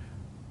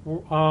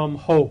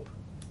hope.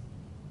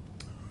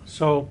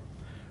 So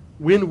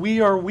when we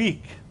are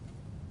weak,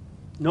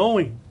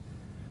 knowing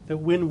that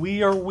when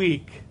we are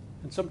weak,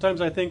 and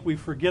sometimes I think we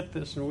forget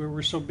this, and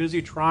we're so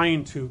busy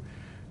trying to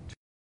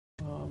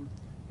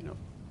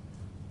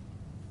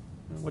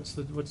what's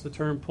the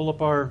term? Pull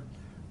up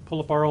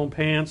our own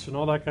pants and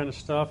all that kind of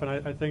stuff. And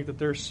I think that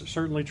there's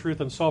certainly truth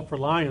in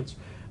self-reliance.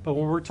 But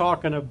when we're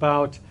talking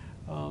about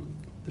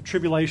the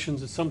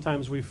tribulations that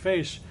sometimes we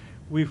face,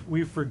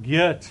 we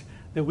forget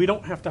that we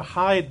don't have to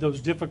hide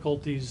those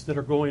difficulties that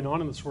are going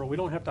on in this world. We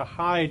don't have to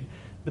hide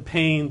the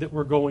pain that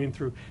we're going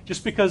through.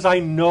 Just because I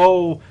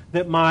know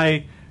that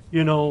my,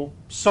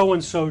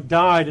 so-and-so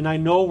died and I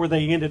know where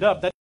they ended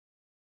up, that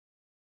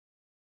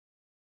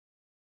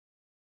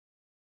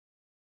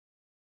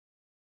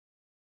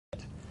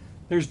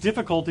there's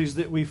difficulties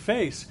that we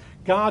face.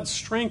 God's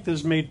strength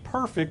is made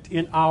perfect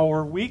in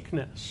our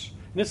weakness.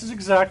 And this is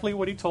exactly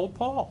what he told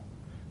Paul.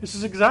 Let's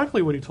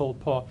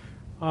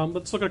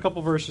look at a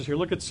couple verses here.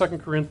 Look at 2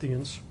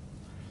 Corinthians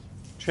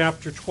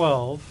chapter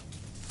 12,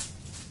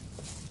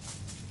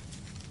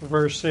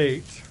 verse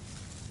 8.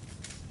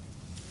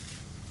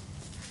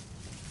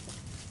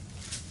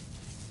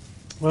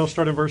 Well,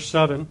 start in verse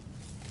 7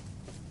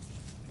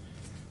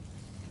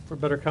 for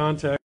better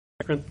context.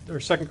 Or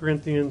 2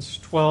 Corinthians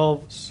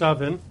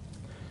 12:7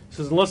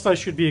 says, unless I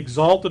should be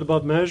exalted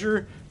above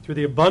measure through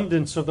the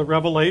abundance of the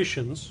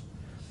revelations,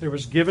 there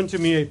was given to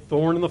me a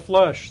thorn in the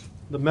flesh,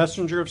 the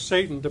messenger of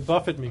Satan, to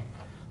buffet me,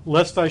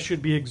 lest I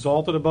should be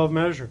exalted above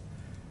measure.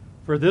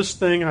 For this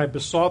thing I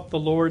besought the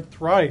Lord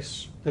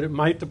thrice, that it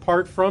might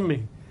depart from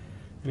me.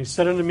 And he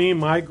said unto me,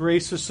 my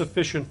grace is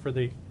sufficient for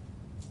thee.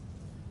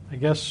 I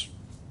guess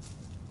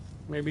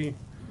maybe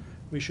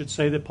we should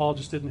say that Paul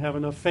just didn't have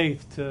enough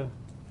faith to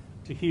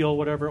to heal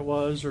whatever it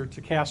was, or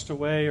to cast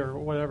away, or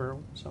whatever.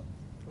 So,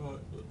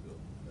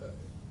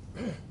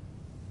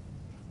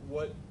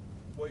 what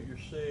you're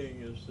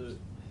saying is that,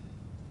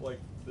 like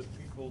the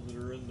people that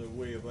are in the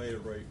way of Ida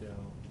right now,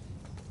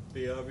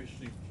 they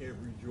obviously can't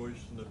rejoice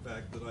in the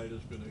fact that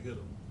Ida's going to hit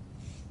them,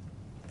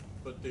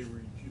 but they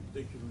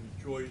can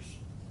rejoice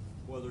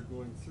while they're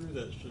going through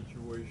that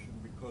situation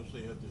because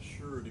they have the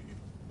surety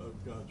of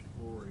God's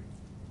glory.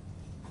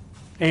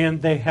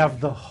 And they have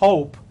the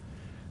hope.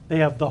 They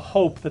have the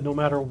hope that no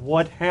matter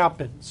what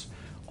happens,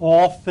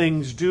 all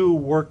things do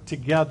work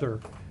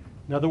together.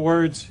 In other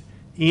words,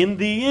 in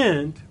the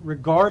end,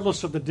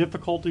 regardless of the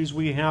difficulties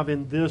we have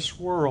in this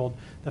world,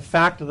 the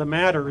fact of the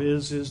matter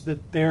is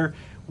that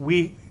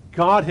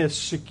God has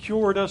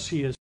secured us.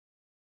 He has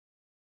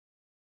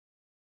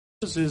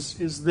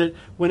is that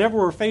whenever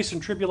we're facing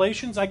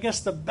tribulations, I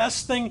guess the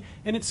best thing,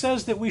 and it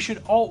says that we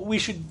should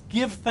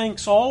give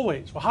thanks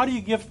always. Well, how do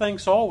you give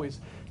thanks always?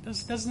 It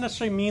doesn't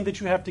necessarily mean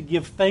that you have to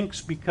give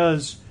thanks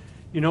because,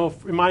 in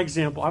my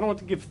example, I don't have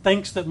to give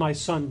thanks that my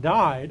son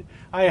died.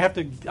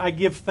 I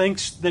give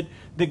thanks that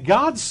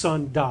God's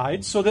son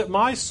died so that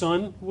my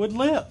son would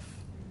live.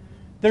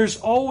 There's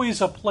always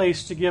a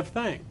place to give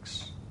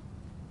thanks.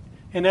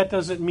 And that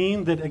doesn't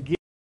mean that, again,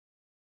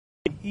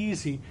 it's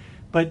easy.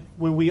 But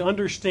when we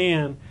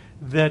understand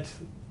that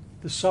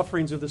the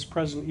sufferings of this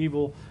present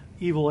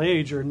evil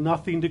age are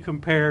nothing to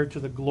compare to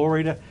the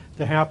glory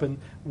to happen,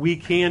 we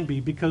can be.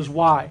 Because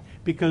why?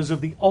 Because of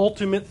the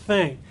ultimate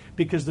thing.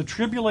 Because the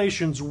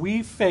tribulations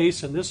we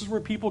face, and this is where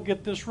people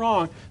get this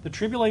wrong, the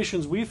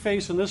tribulations we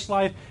face in this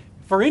life,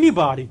 for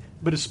anybody,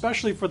 but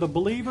especially for the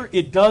believer,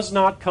 it does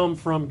not come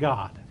from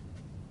God.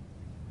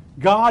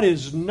 God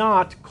is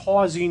not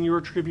causing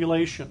your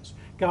tribulations.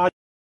 God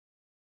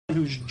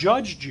who's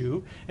judged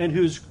you and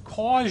who's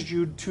caused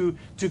you to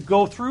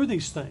go through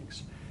these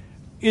things.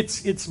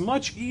 It's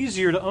much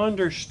easier to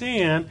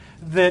understand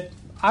that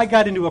I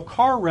got into a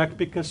car wreck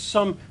because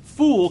some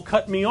fool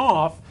cut me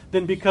off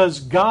than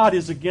because God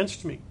is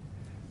against me.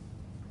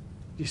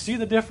 Do you see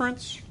the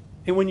difference?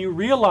 And when you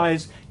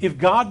realize, if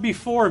God be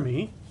for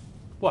me,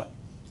 what?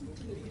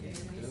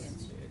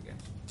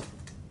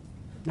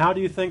 Now do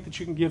you think that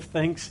you can give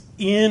thanks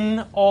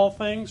in all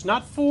things?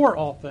 Not for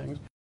all things.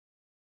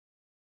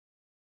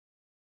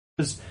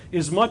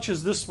 As much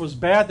as this was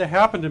bad to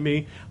happen to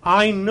me,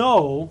 I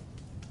know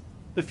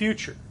the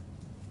future.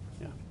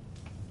 Yeah.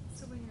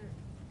 So when you're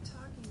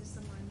talking to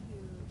someone who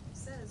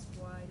says,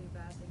 why do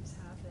bad things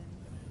happen,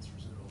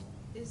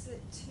 is it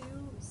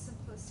too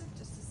simplistic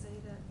just to say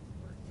that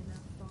we're in a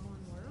fallen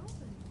world?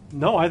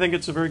 No, I think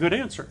it's a very good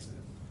answer.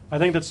 I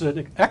think that's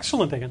an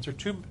excellent answer.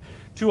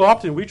 Too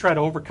often we try to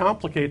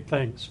overcomplicate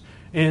things.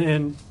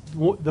 And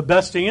the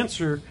best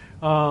answer...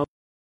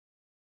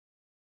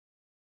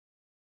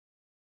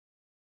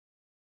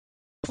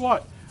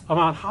 what?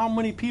 About how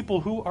many people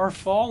who are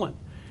fallen.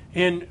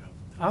 And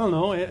I don't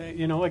know,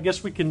 I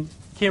guess we can't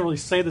really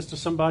say this to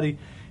somebody,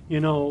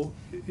 in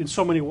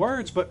so many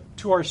words, but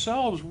to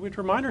ourselves, we'd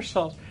remind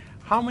ourselves,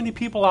 how many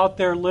people out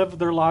there live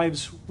their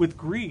lives with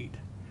greed?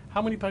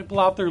 How many people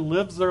out there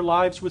live their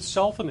lives with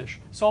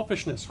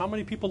selfishness? How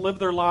many people live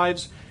their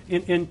lives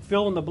in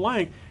fill in the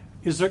blank?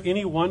 Is there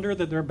any wonder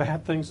that there are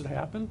bad things that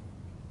happen?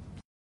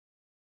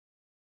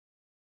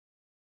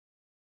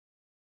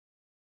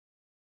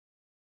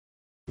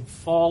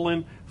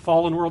 Fallen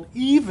world,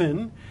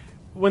 even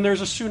when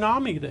there's a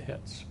tsunami that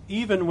hits,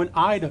 even when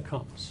Ida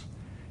comes.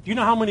 Do you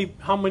know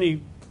how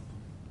many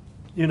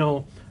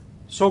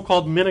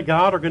so-called men of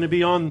God are going to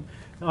be on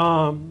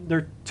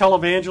their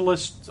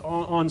televangelists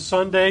on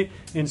Sunday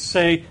and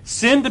say,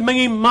 send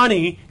me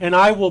money and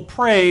I will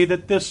pray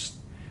that this,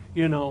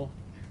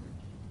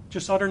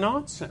 just utter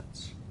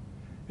nonsense.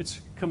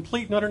 It's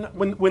complete and utter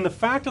when the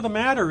fact of the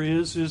matter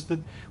is that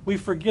we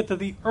forget that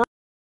the earth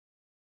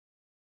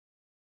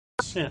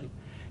sin,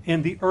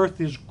 and the earth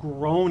is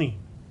groaning,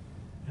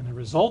 and the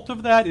result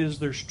of that is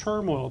there's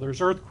turmoil, there's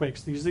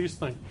earthquakes, these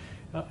things.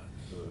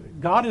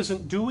 God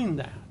isn't doing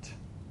that.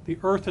 The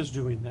earth is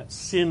doing that.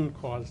 Sin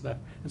caused that,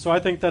 and so I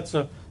think that's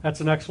an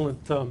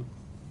excellent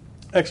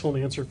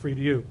answer for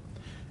you.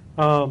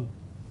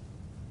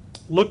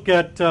 Look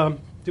at.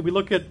 Did we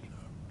look at?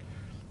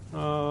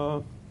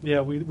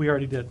 Yeah, we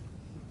already did.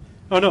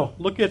 Oh no,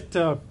 look at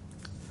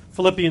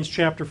Philippians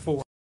chapter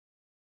 4.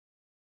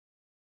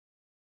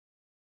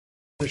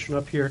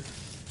 Up here,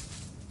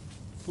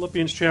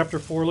 Philippians chapter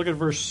 4, look at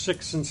verse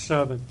 6 and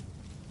 7.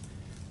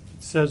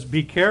 It says,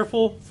 be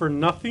careful for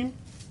nothing,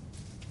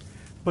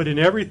 but in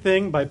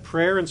everything by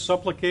prayer and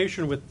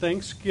supplication with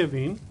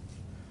thanksgiving,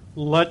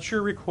 let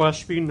your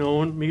requests be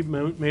made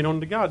known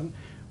to God.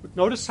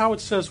 Notice how it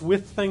says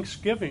with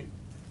thanksgiving,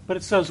 but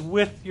it says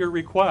with your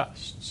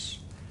requests.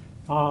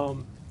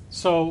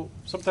 So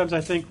sometimes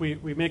I think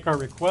we make our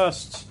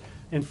requests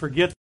and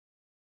forget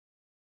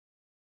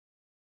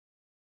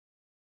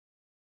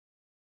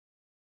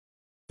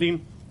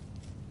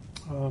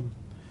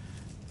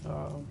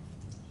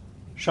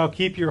shall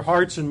keep your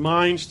hearts and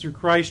minds through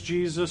Christ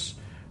Jesus.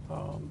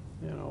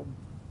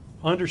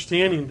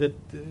 understanding that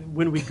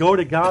when we go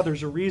to God,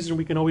 there's a reason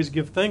we can always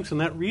give thanks,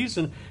 and that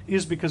reason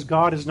is because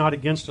God is not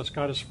against us.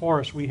 God is for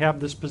us. We have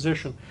this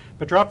position.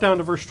 But drop down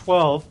to verse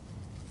 12.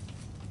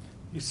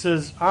 He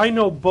says, I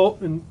know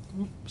both, and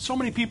so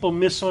many people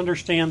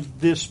misunderstand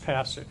this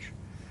passage.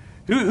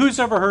 Who's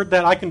ever heard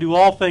that? I can do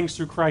all things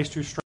through Christ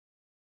who strengthens.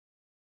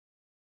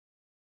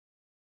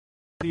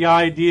 The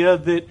idea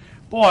that,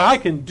 boy, I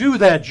can do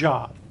that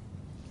job.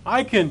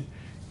 I can,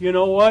 you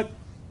know what?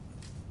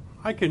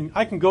 I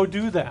can go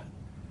do that.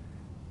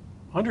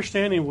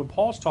 Understanding what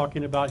Paul's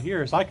talking about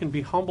here is I can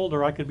be humbled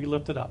or I can be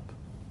lifted up.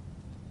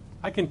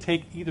 I can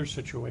take either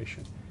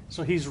situation.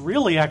 So he's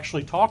really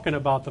actually talking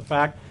about the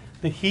fact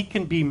that he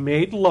can be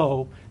made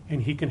low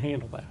and he can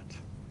handle that.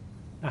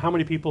 Now, how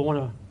many people want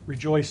to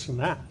rejoice in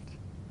that?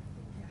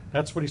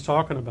 That's what he's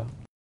talking about.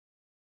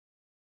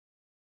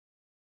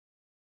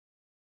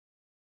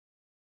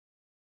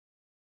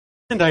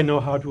 And I know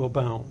how to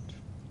abound.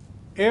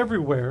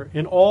 Everywhere,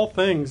 in all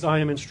things, I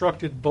am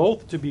instructed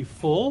both to be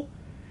full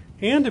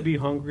and to be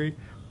hungry,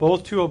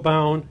 both to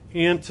abound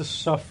and to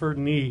suffer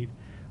need.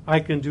 I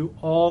can do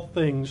all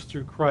things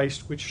through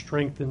Christ, which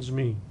strengthens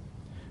me.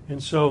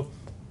 And so,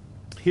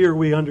 here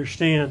we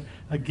understand,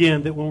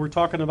 again, that when we're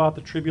talking about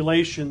the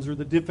tribulations or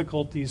the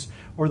difficulties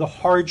or the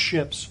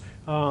hardships,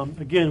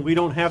 again, we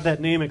don't have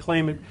that name and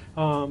claim it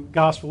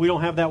gospel. We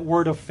don't have that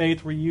word of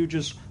faith where you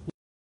just...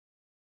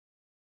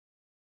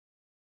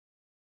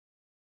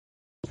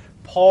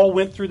 Paul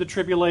went through the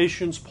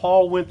tribulations.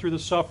 Paul went through the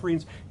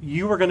sufferings.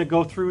 You are going to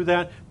go through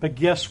that. But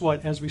guess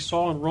what? As we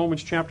saw in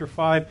Romans chapter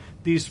 5,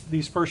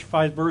 these first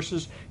 5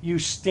 verses, you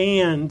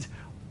stand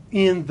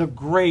in the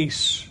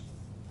grace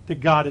that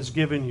God has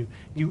given you.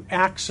 You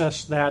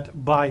access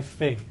that by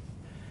faith.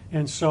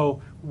 And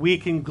so we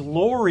can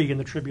glory in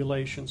the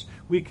tribulations.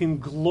 We can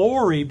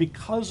glory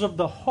because of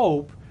the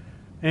hope.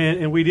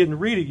 And we didn't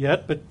read it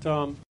yet,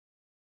 but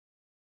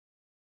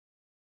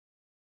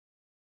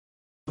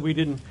we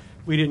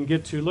didn't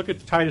get to. Look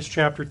at Titus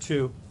chapter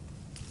 2.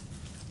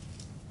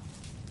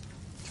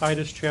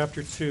 Titus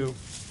chapter 2.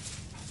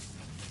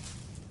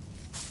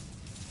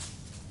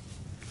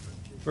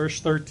 Verse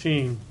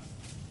 13.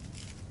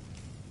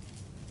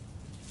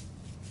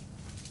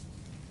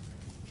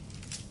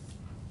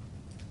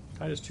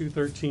 Titus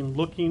 2:13,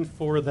 looking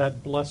for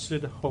that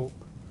blessed hope.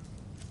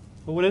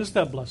 Well, what is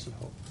that blessed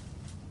hope?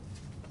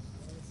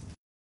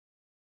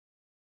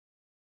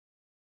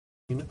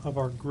 Of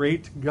our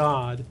great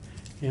God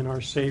and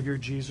our Savior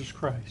Jesus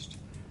Christ.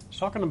 It's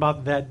talking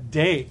about that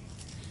day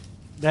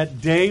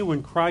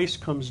when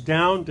Christ comes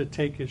down to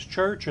take his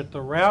church at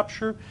the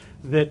rapture,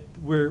 that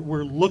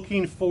we're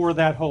looking for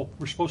that hope.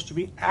 We're supposed to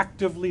be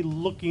actively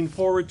looking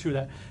forward to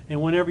that.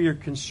 And whenever you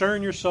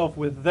concern yourself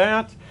with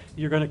that,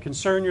 you're going to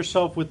concern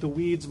yourself with the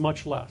weeds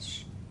much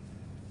less.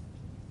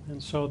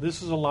 And so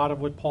this is a lot of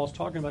what Paul's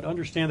talking about.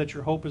 Understand that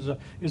your hope is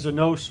a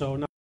no-so,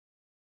 not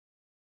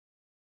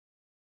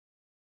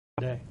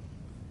day.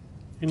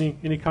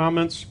 Any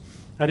comments?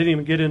 I didn't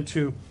even get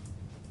into,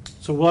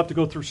 so we'll have to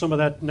go through some of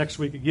that next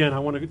week again. I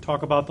want to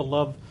talk about the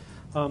love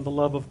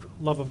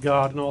of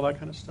God and all that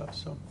kind of stuff.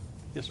 So,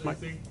 yes, Mike.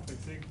 I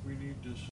think we need to